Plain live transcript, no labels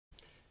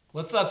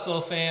What's up,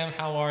 Soul Fam?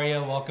 How are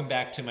you? Welcome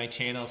back to my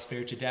channel,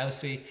 Spiritual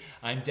Dowsey.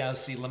 I'm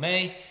Dowsey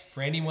LeMay.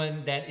 For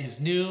anyone that is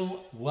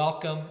new,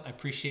 welcome. I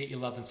appreciate your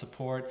love and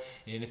support.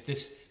 And if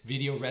this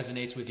video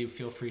resonates with you,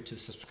 feel free to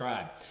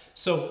subscribe.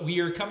 So we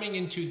are coming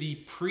into the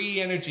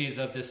pre-energies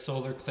of this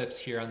solar eclipse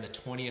here on the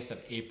 20th of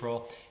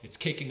April. It's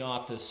kicking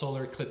off the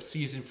solar eclipse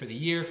season for the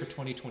year for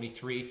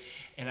 2023.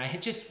 And I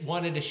had just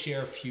wanted to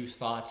share a few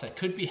thoughts that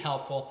could be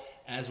helpful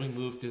as we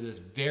move through this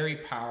very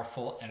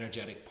powerful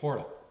energetic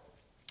portal.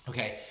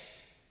 Okay,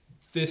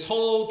 this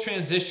whole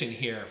transition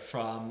here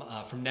from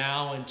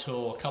now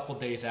until a couple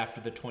days after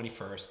the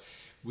 21st,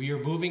 we are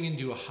moving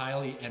into a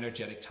highly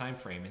energetic time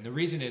frame. And the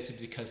reason is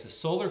because the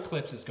solar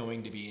eclipse is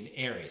going to be in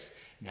Aries.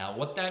 Now,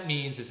 what that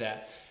means is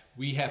that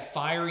we have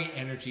fiery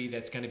energy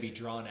that's going to be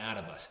drawn out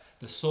of us.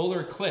 The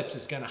solar eclipse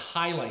is going to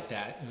highlight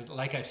that.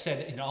 Like I've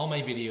said in all my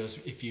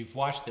videos, if you've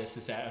watched this,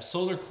 is that a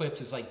solar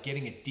eclipse is like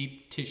getting a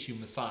deep tissue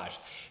massage.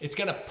 It's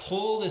going to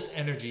pull this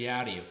energy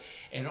out of you.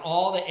 And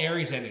all the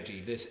Aries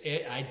energy, this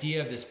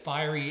idea of this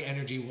fiery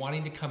energy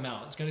wanting to come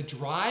out, it's going to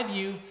drive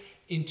you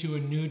into a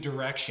new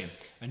direction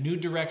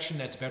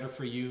that's better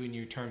for you in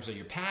your terms of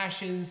your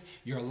passions,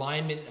 your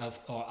alignment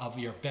of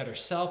your better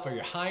self or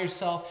your higher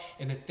self,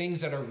 and the things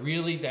that are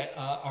really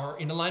are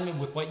in alignment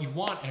with what you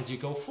want as you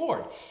go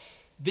forward.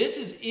 This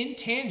is in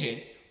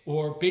tangent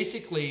or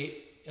basically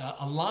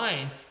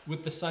aligned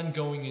with the sun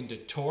going into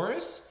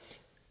Taurus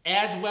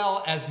as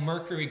well as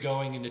Mercury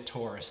going into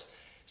Taurus.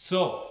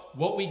 So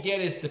what we get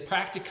is the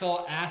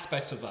practical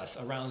aspects of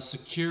us around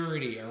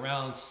security,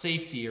 around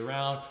safety,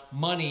 around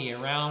money,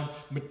 around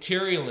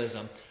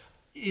materialism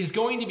is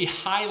going to be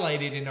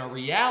highlighted in our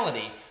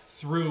reality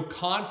through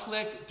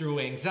conflict, through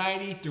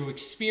anxiety, through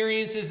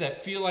experiences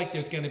that feel like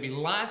there's going to be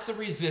lots of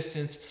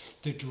resistance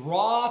to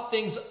draw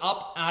things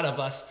up out of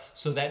us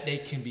so that they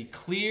can be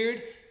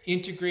cleared,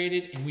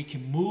 integrated, and we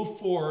can move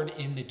forward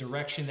in the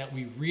direction that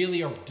we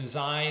really are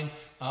designed,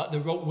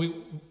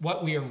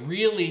 what we are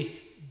really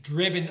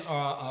driven,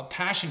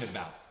 passionate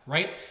about,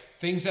 right?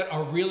 Things that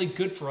are really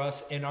good for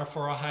us and are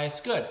for our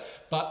highest good.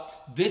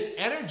 But this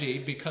energy,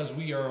 because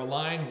we are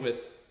aligned with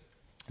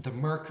the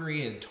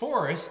Mercury and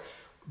Taurus,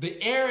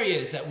 the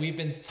areas that we've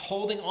been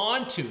holding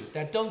on to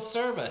that don't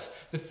serve us,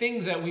 the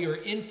things that we are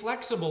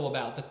inflexible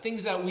about, the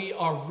things that we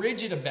are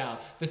rigid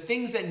about, the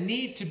things that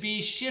need to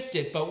be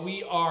shifted, but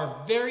we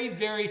are very,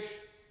 very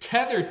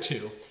tethered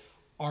to,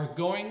 are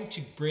going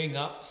to bring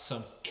up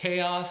some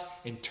chaos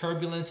and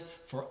turbulence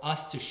for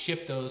us to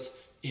shift those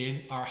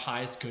in our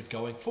highest good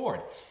going forward.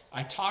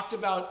 I talked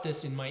about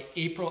this in my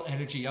April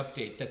energy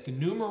update, that the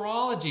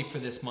numerology for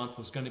this month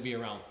was going to be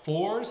around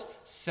 4s,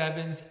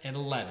 7s, and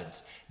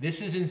 11s.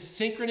 This is in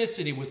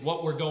synchronicity with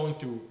what we're going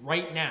through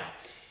right now.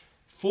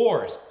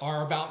 4s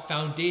are about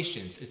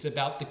foundations. It's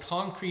about the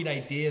concrete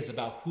ideas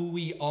about who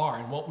we are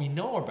and what we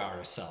know about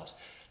ourselves.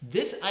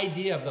 This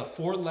idea of the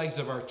 4 legs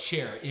of our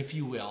chair, if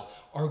you will,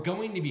 are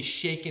going to be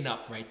shaken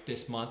up right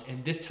this month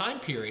and this time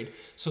period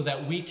so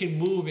that we can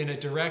move in a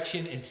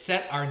direction and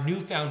set our new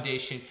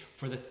foundation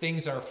for the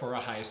things that are for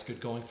our highest good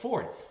going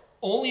forward.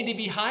 Only to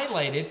be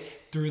highlighted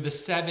through the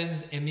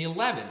 7s and the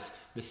 11s.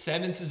 The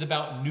 7s is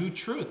about new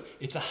truth.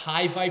 It's a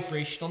high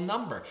vibrational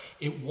number.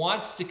 It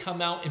wants to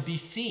come out and be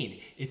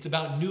seen. It's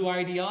about new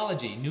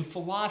ideology, new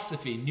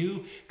philosophy,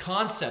 new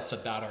concepts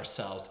about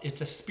ourselves. It's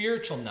a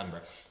spiritual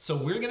number. So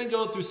we're going to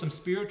go through some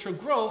spiritual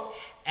growth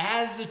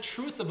as the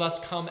truth of us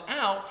come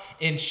out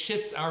and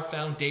shifts our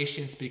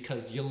foundations,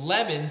 because the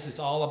 11s is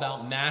all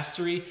about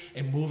mastery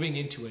and moving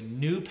into a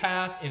new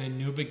path and a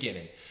new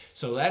beginning.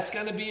 So that's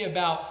going to be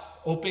about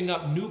opening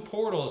up new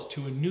portals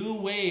to a new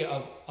way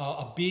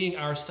of being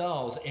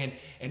ourselves and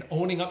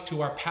owning up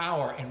to our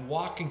power and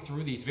walking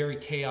through these very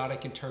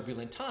chaotic and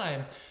turbulent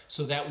times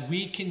so that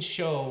we can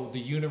show the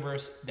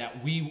universe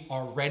that we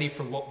are ready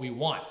for what we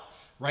want,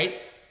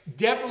 right?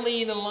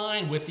 Definitely in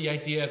line with the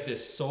idea of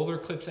this solar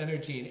eclipse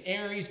energy in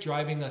Aries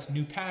driving us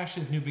new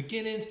passions, new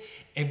beginnings,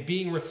 and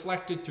being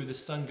reflected through the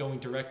sun going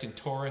direct in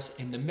Taurus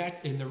and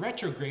the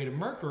retrograde of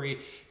Mercury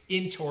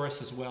in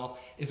Taurus as well,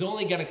 is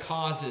only going to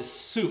cause this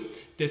soup,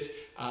 this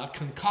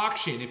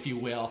concoction, if you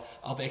will,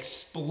 of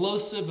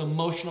explosive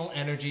emotional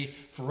energy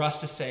for us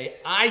to say,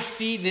 I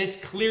see this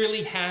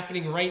clearly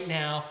happening right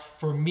now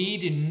for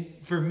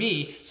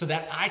me so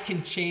that I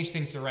can change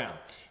things around.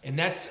 And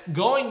that's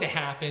going to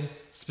happen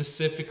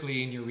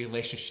specifically in your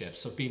relationship.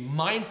 So be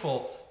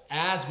mindful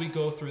as we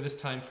go through this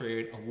time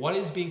period of what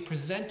is being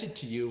presented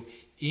to you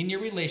in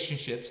your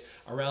relationships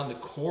around the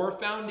core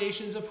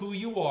foundations of who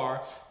you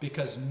are,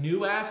 because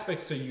new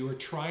aspects of you are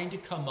trying to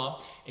come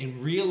up and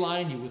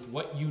realign you with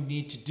what you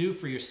need to do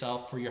for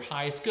yourself for your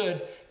highest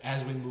good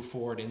as we move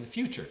forward in the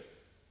future.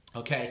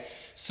 Okay,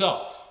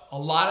 so a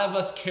lot of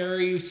us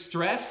carry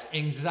stress,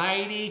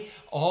 anxiety,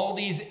 all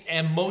these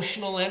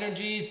emotional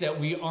energies that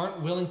we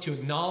aren't willing to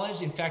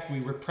acknowledge. In fact,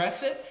 we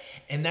repress it,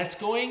 and that's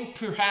going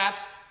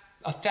perhaps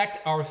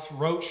affect our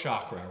throat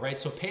chakra, right?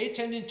 So pay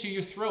attention to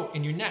your throat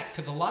and your neck,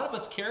 because a lot of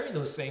us carry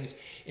those things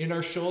in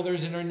our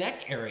shoulders and our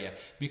neck area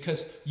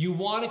because you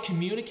want to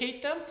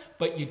communicate them,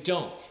 but you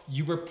don't.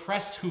 You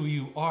repress who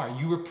you are.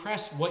 You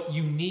repress what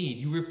you need.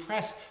 You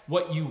repress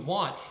what you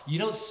want. You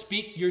don't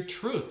speak your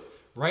truth,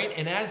 right?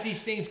 And as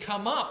these things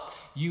come up,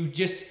 you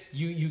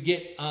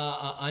get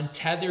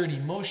untethered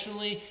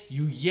emotionally,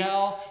 you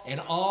yell, and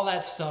all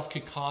that stuff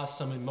could cause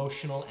some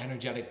emotional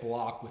energetic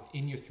block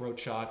within your throat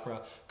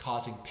chakra,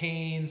 causing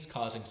pains,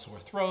 causing sore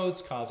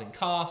throats, causing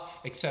coughs,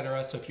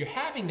 etc. So if you're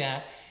having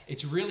that,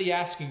 it's really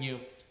asking you,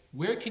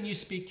 where can you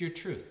speak your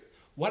truth?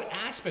 What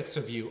aspects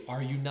of you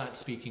are you not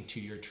speaking to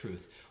your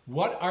truth?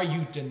 What are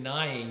you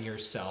denying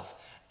yourself?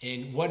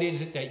 And what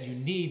is it that you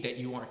need that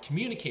you aren't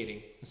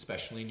communicating,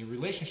 especially in your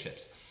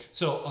relationships?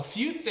 So a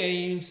few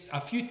themes,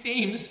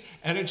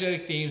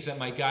 energetic themes that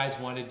my guides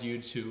wanted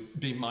you to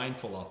be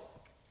mindful of.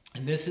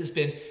 And this has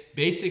been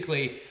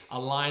basically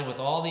aligned with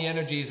all the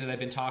energies that I've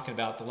been talking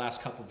about the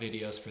last couple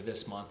videos for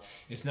this month.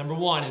 Is number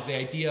one is the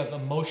idea of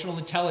emotional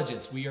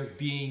intelligence. We are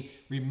being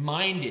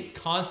reminded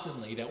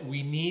constantly that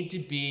we need to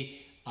be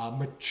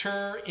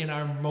mature in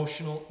our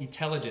emotional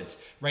intelligence,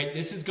 right?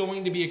 This is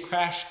going to be a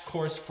crash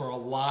course for a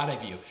lot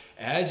of you.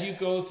 As you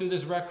go through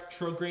this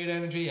retrograde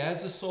energy,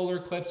 as the solar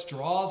eclipse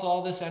draws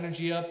all this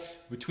energy up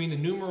between the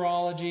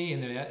numerology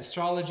and the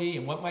astrology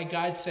and what my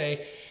guides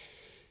say,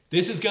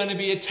 this is going to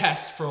be a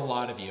test for a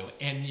lot of you,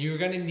 and you're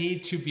going to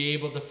need to be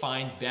able to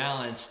find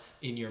balance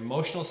in your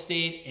emotional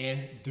state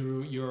and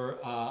through your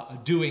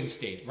doing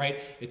state, right?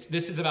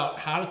 This is about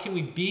how can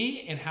we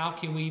be and how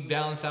can we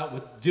balance out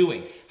with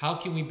doing? How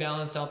can we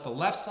balance out the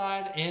left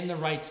side and the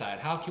right side?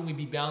 How can we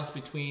be balanced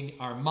between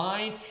our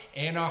mind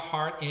and our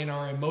heart and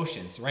our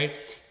emotions, right?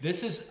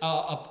 This is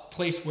a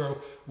place where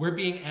we're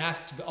being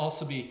asked to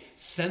also be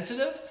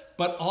sensitive,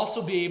 but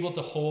also be able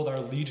to hold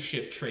our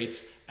leadership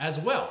traits as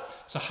well.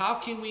 So how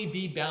can we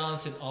be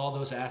balanced in all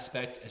those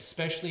aspects,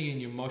 especially in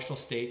your emotional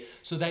state,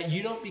 so that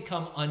you don't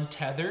become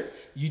untethered,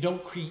 you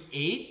don't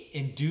create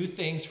and do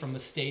things from a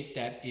state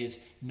that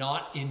is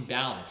not in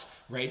balance,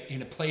 right?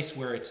 In a place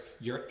where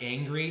you're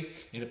angry,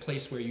 in a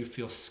place where you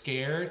feel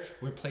scared,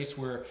 or a place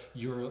where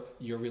your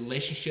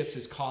relationships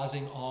is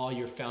causing all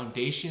your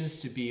foundations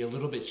to be a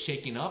little bit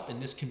shaken up,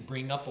 and this can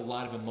bring up a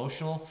lot of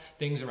emotional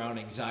things around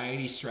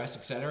anxiety, stress,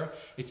 etc.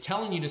 It's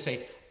telling you to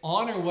say,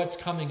 honor what's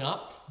coming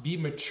up, be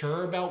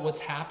mature about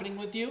what's happening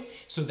with you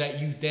so that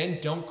you then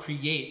don't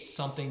create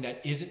something that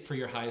isn't for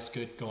your highest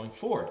good going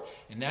forward.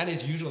 And that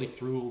is usually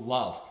through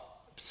love,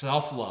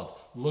 self-love,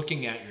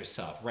 looking at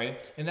yourself,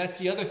 right? And that's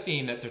the other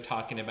theme that they're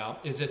talking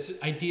about, is this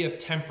idea of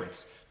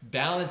temperance,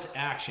 balanced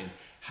action.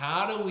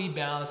 How do we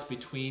balance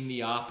between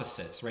the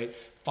opposites, right?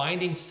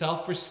 Finding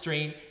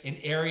self-restraint in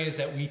areas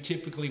that we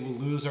typically will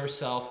lose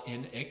ourselves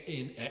in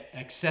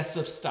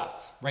excessive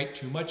stuff, right?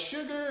 Too much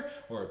sugar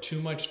or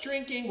too much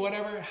drinking,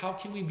 whatever. How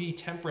can we be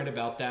temperate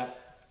about that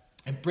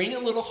and bring a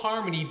little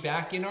harmony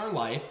back in our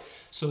life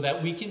so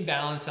that we can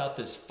balance out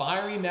this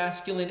fiery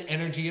masculine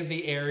energy of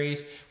the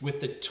Aries with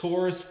the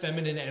Taurus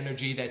feminine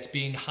energy that's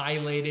being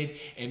highlighted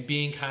and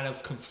being kind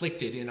of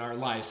conflicted in our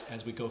lives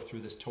as we go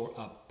through this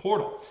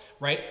portal,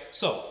 right?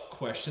 So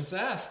questions to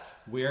ask.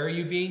 Where are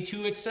you being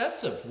too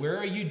excessive? Where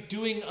are you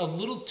doing a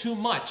little too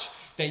much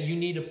that you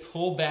need to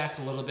pull back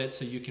a little bit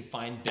so you can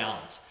find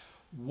balance?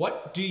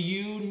 What do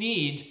you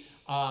need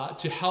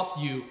to help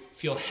you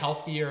feel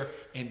healthier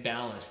and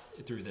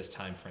balanced through this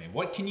time frame?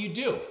 What can you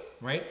do,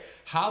 right?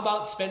 How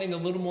about spending a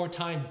little more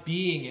time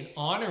being and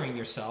honoring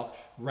yourself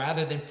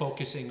rather than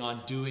focusing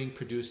on doing,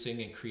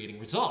 producing, and creating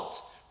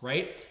results,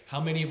 right?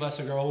 How many of us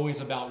are always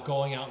about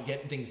going out and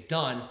getting things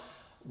done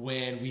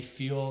when we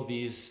feel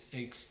these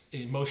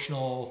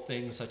emotional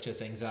things such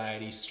as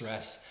anxiety,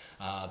 stress,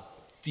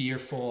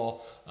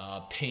 fearful,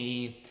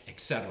 pain,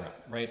 etc.,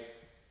 right?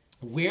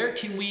 Where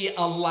can we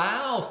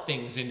allow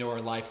things into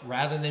our life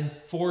rather than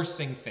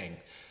forcing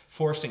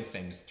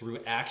things through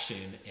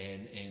action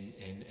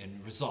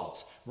and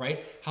results,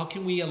 right? How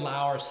can we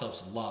allow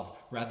ourselves love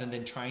rather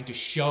than trying to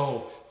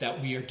show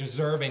that we are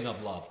deserving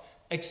of love,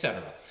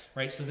 etc.,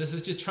 right? So this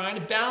is just trying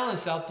to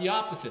balance out the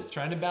opposites,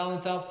 trying to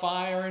balance out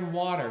fire and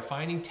water,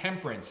 finding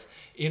temperance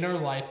in our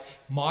life,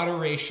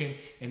 moderation,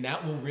 and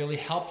that will really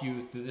help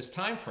you through this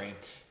time frame.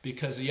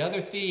 Because the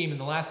other theme, and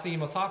the last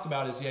theme I'll talk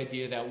about, is the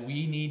idea that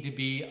we need to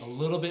be a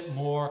little bit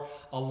more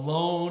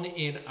alone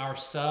in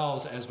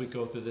ourselves as we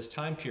go through this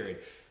time period.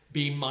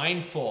 Be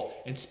mindful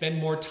and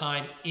spend more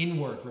time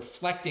inward,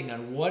 reflecting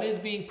on what is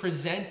being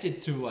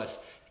presented to us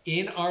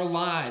in our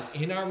lives,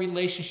 in our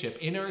relationship,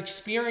 in our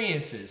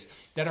experiences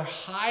that are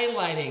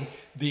highlighting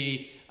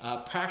the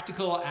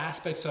practical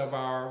aspects of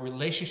our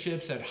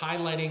relationships, that are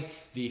highlighting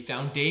the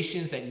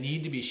foundations that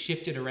need to be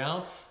shifted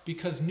around,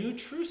 because new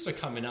truths are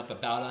coming up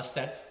about us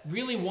that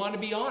really want to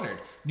be honored.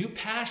 New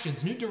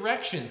passions, new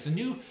directions, the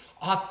new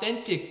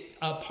authentic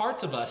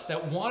parts of us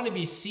that want to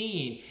be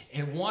seen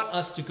and want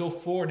us to go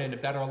forward in a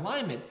better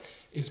alignment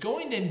is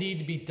going to need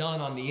to be done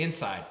on the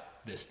inside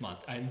this month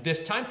and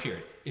this time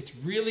period. It's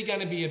really going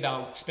to be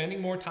about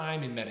spending more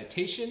time in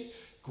meditation,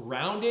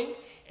 grounding.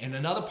 And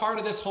another part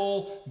of this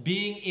whole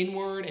being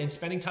inward and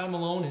spending time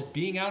alone is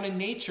being out in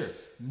nature.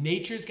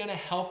 Nature's going to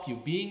help you.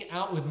 Being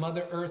out with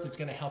Mother Earth is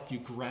going to help you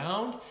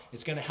ground.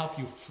 It's going to help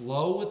you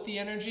flow with the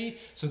energy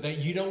so that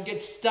you don't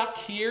get stuck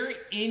here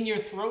in your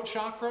throat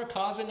chakra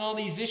causing all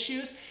these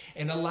issues,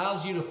 and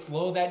allows you to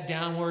flow that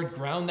downward,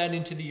 ground that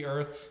into the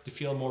earth to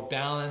feel more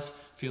balanced,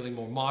 feeling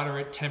more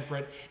moderate,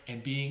 temperate,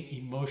 and being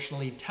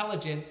emotionally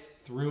intelligent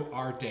through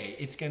our day.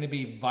 It's going to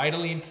be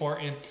vitally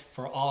important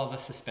for all of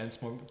us to spend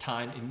some more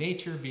time in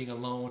nature, being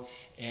alone,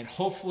 and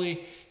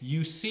hopefully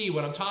you see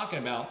what I'm talking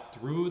about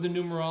through the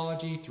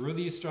numerology, through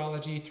the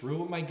astrology, through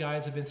what my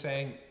guides have been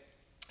saying,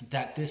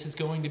 that this is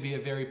going to be a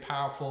very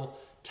powerful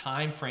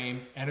time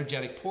frame,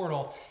 energetic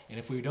portal. And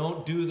if we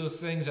don't do the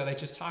things that I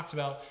just talked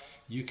about,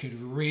 you could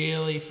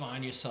really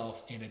find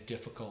yourself in a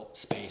difficult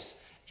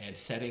space and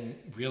setting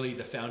really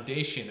the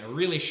foundation, a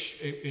really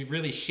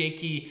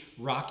shaky,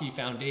 rocky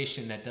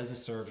foundation that doesn't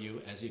serve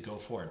you as you go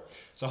forward.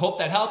 So I hope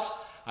that helps.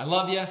 I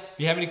love you. If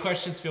you have any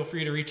questions, feel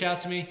free to reach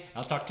out to me.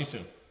 I'll talk to you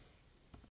soon.